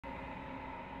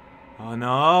Oh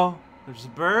no, there's a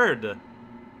bird.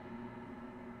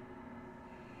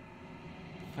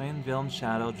 Faint veiled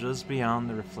shadow just beyond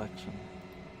the reflection.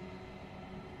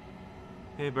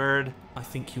 Hey, bird. I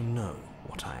think you know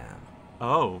what I am.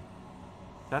 Oh,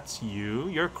 that's you?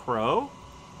 You're Crow?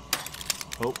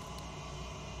 Oh.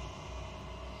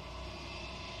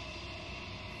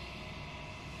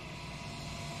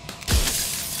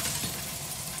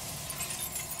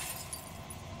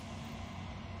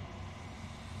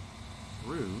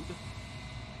 Rude.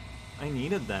 I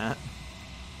needed that.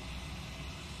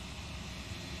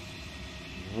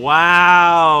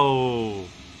 Wow!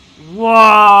 Whoa!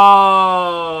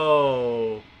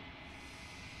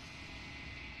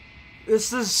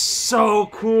 This is so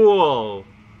cool!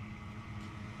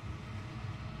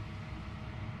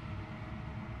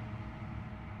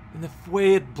 And the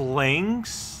way it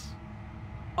blinks?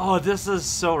 Oh, this is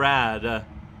so rad.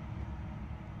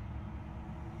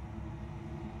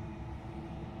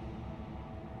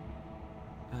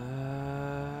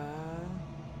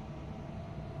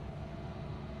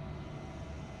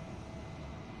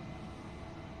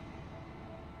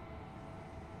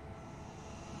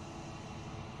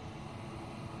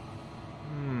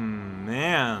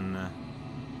 Man.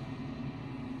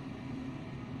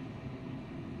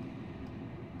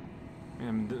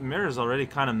 Man, the mirror's already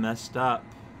kind of messed up.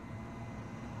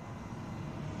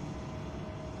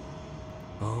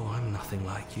 Oh, I'm nothing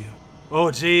like you. Oh,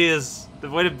 jeez. The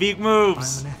way the beak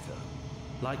moves. I'm an echo.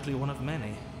 Likely one of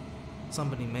many.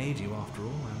 Somebody made you after all,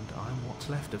 and I'm what's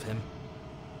left of him.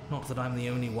 Not that I'm the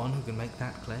only one who can make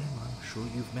that claim. I'm sure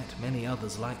you've met many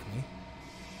others like me.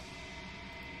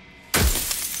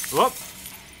 Whoop.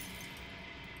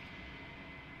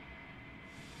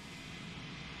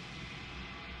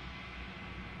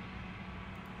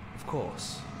 Of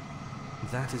course.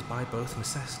 That is by both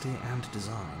necessity and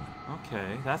design.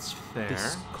 Okay, that's fair.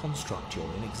 This construct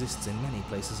you're in exists in many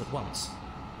places at once.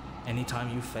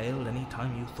 Anytime you failed,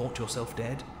 anytime you thought yourself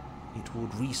dead, it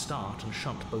would restart and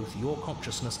shunt both your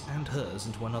consciousness and hers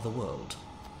into another world.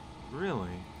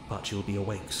 Really? But you'll be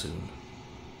awake soon.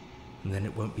 And then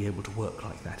it won't be able to work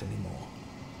like that anymore.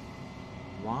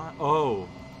 Why? Oh,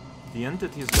 the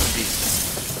entity is going to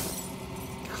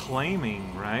be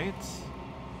claiming, right?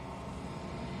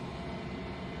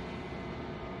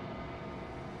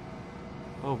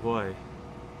 Oh boy.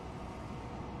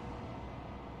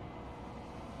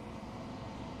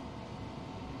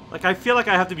 Like, I feel like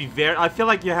I have to be I feel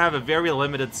like you have a very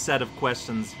limited set of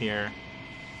questions here.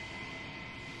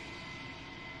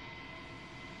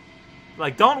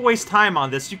 Like, don't waste time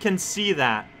on this. You can see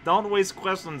that. Don't waste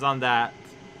questions on that.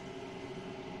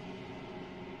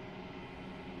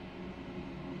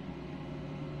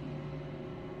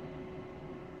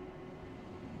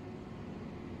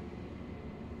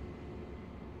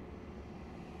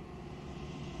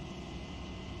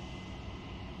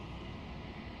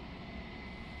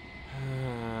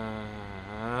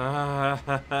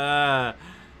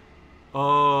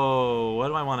 Oh, what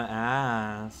do I want to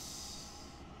ask?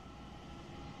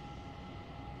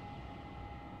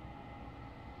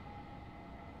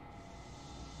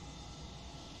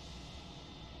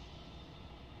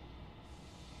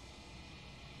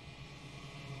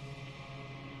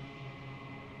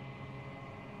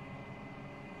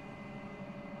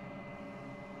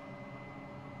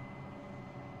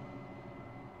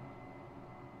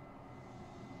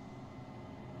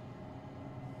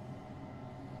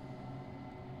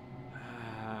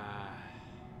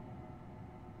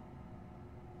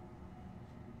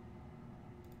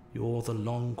 You're the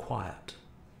long quiet,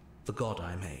 the god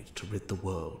I made to rid the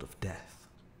world of death.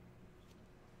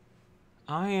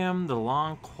 I am the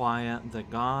long quiet, the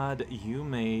god you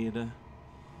made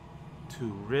to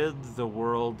rid the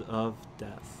world of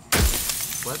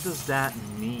death. What does that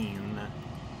mean?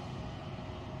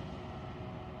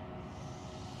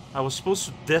 I was supposed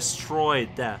to destroy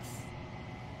death.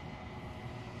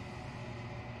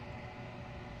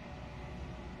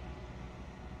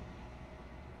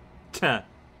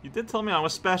 You did tell me I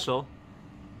was special.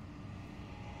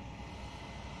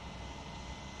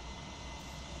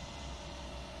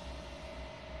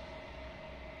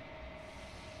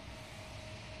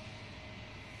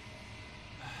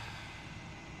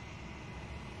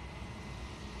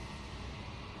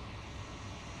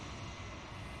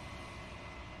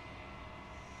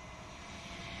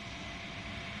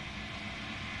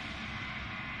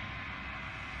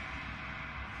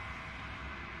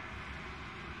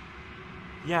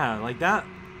 Yeah, like that.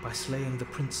 By slaying the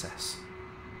princess.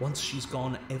 Once she's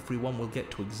gone, everyone will get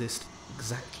to exist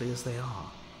exactly as they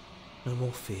are. No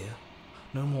more fear,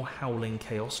 no more howling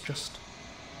chaos, just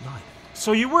life.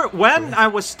 So you were, when I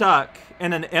was stuck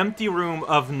in an empty room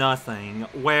of nothing,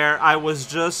 where I was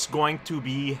just going to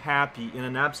be happy in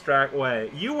an abstract way,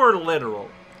 you were literal.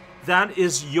 That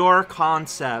is your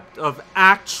concept of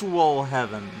actual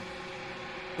heaven.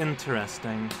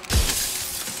 Interesting.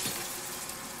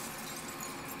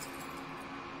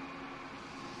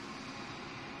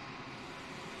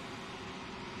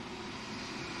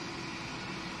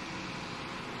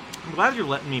 I'm glad you're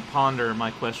letting me ponder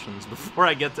my questions before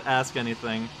I get to ask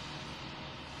anything.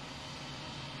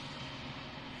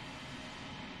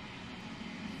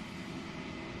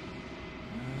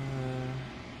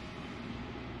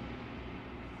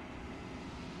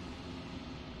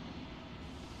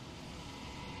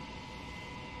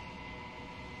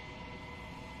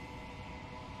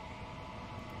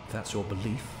 If that's your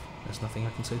belief, there's nothing I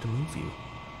can say to move you.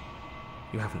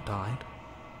 You haven't died.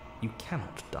 You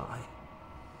cannot die.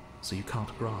 So you can't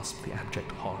grasp the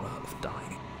abject horror of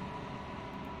dying.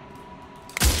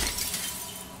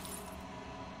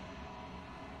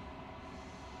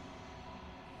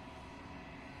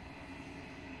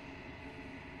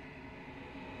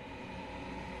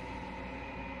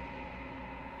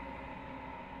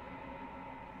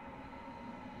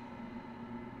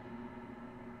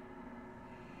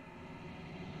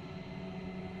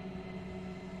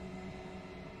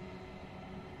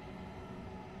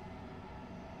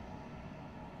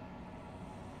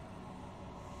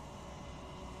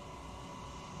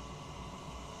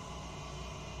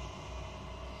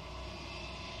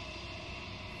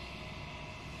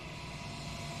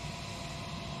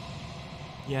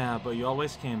 Yeah, but you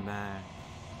always came back.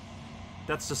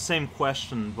 That's the same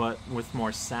question, but with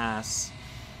more sass.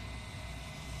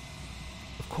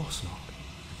 Of course not.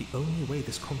 The only way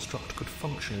this construct could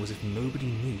function was if nobody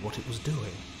knew what it was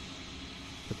doing.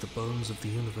 But the bones of the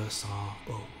universe are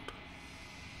old.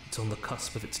 It's on the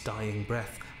cusp of its dying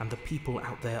breath, and the people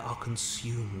out there are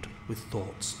consumed with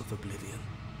thoughts of oblivion.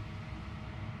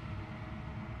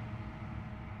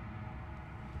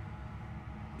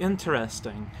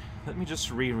 Interesting. Let me just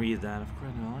reread that. Of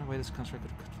course, the only way this construct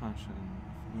could function,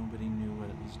 if nobody knew what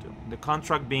it was doing. The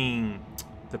construct being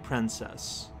the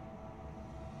princess.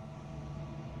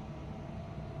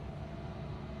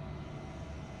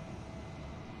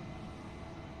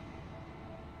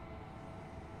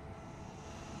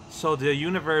 So the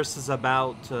universe is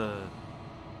about to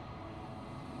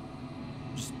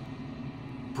just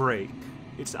break.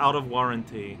 It's out of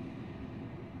warranty.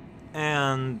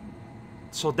 And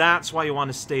so that's why you want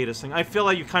to stay this thing. I feel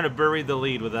like you kind of buried the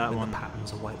lead with that when one. When the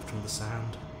patterns are wiped from the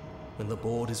sand, when the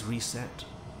board is reset,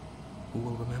 who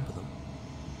will remember them?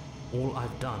 All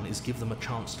I've done is give them a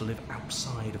chance to live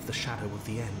outside of the shadow of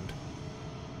the end.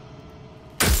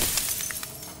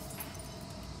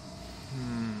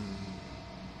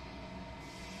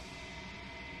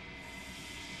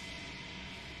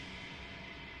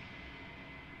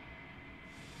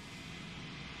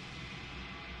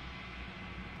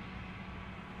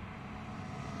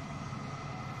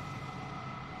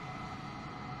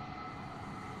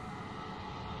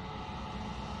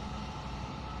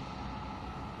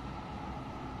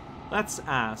 Let's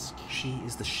ask. She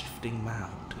is the shifting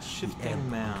mound, Shifting the ebb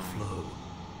mound. and flow,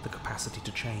 the capacity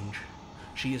to change.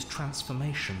 She is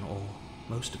transformation, or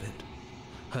most of it.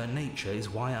 Her nature is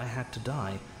why I had to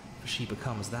die, for she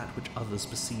becomes that which others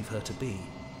perceive her to be.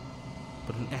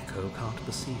 But an echo can't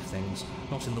perceive things,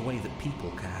 not in the way that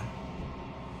people can.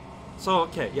 So,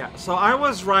 okay, yeah. So I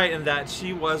was right in that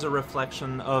she was a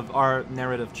reflection of our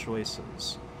narrative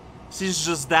choices. She's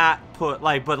just that but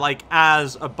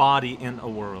as a body in a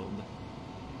world.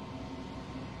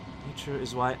 Nature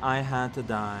is why I had to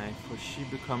die, for she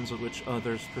becomes which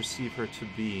others perceive her to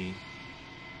be.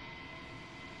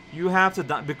 You have to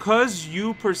die. Because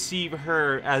you perceive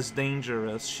her as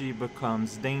dangerous, she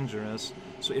becomes dangerous.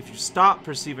 So if you stop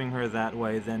perceiving her that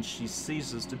way, then she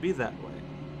ceases to be that way.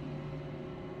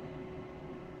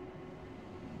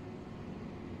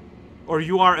 Or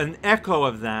you are an echo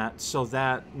of that, so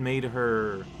that made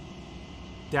her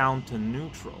down to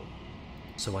neutral.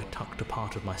 So I tucked a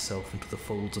part of myself into the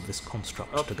folds of this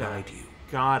construct to guide you.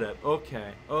 Got it.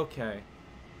 Okay.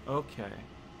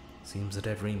 Seems that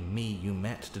every me you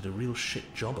met did a real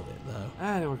shit job of it,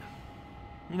 though.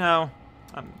 You know,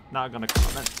 I'm not gonna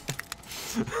comment.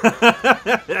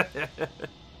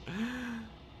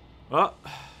 Well,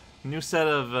 new set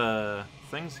of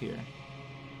things here.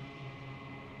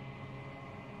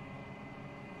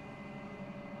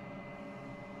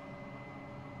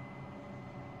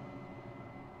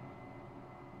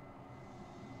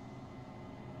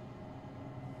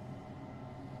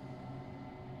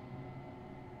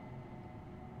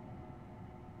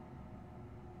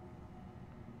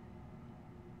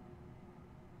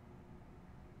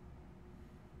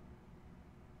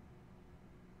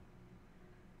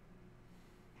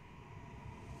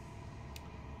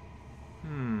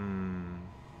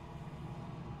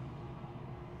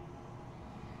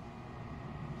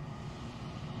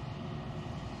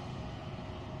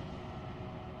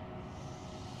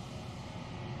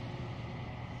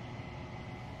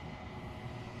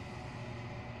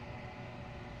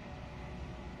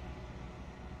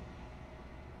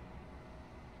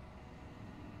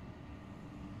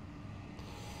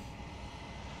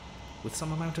 with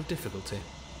some amount of difficulty.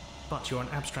 But you're an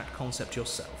abstract concept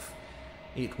yourself.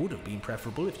 It would have been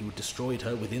preferable if you had destroyed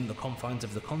her within the confines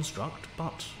of the construct,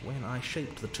 but when I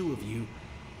shaped the two of you,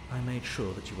 I made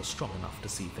sure that you were strong enough to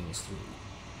see things through.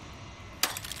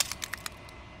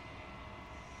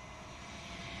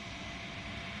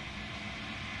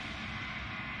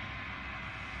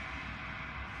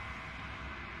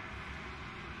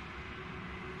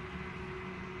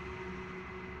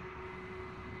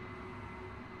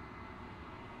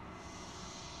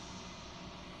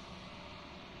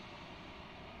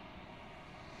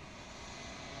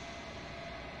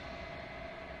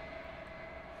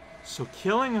 So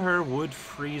killing her would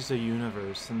freeze the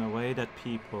universe in a way that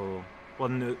people... well,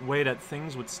 in a way that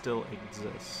things would still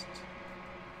exist.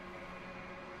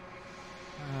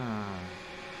 Ah.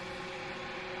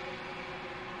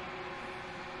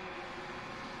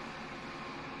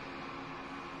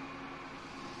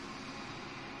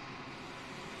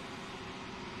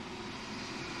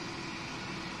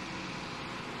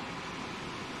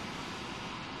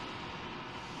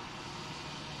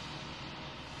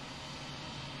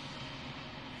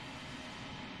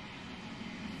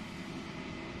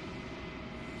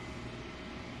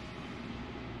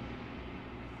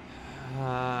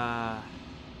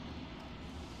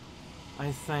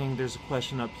 I think there's a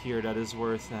question up here that is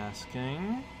worth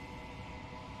asking.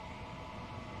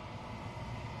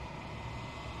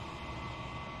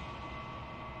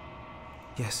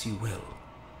 Yes, you will,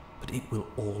 but it will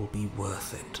all be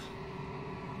worth it.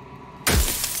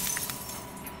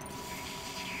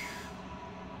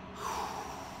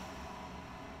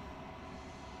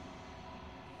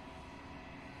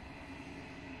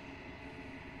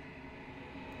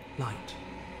 Light,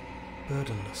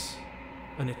 burdenless,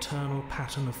 an eternal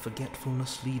pattern of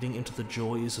forgetfulness leading into the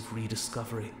joys of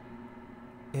rediscovery.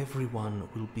 Everyone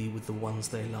will be with the ones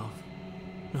they love.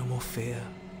 No more fear,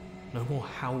 no more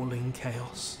howling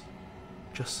chaos.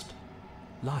 Just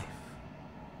life,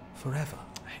 forever.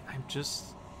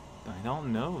 I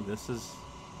don't know. This is...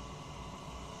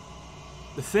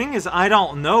 the thing is, I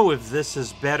don't know if this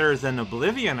is better than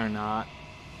Oblivion or not.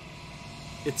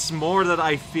 It's more that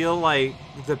I feel like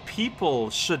the people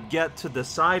should get to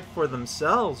decide for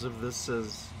themselves if this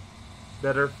is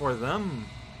better for them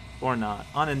or not,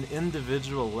 on an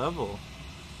individual level.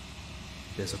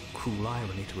 There's a cruel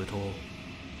irony to it all.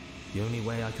 The only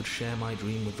way I could share my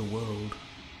dream with the world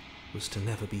was to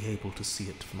never be able to see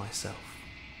it for myself.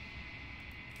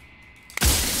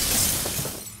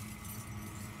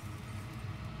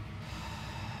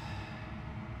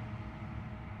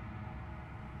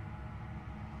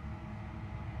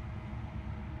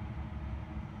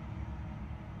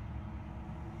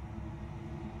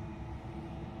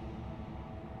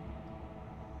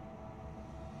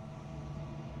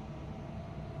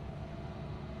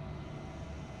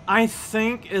 I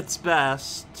think it's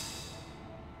best.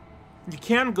 You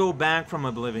can't go back from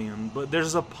Oblivion, but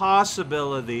there's a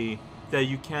possibility that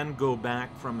you can go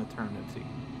back from Eternity.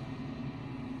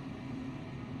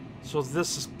 So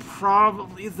this is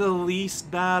probably the least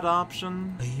bad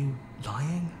option. Are you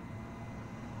lying?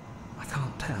 I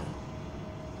can't tell.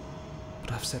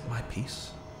 But I've said my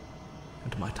piece,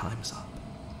 and my time's up.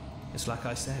 It's like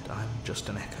I said, I'm just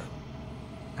an echo.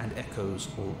 And echoes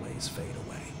always fade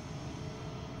away.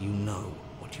 You know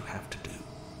what you have to do.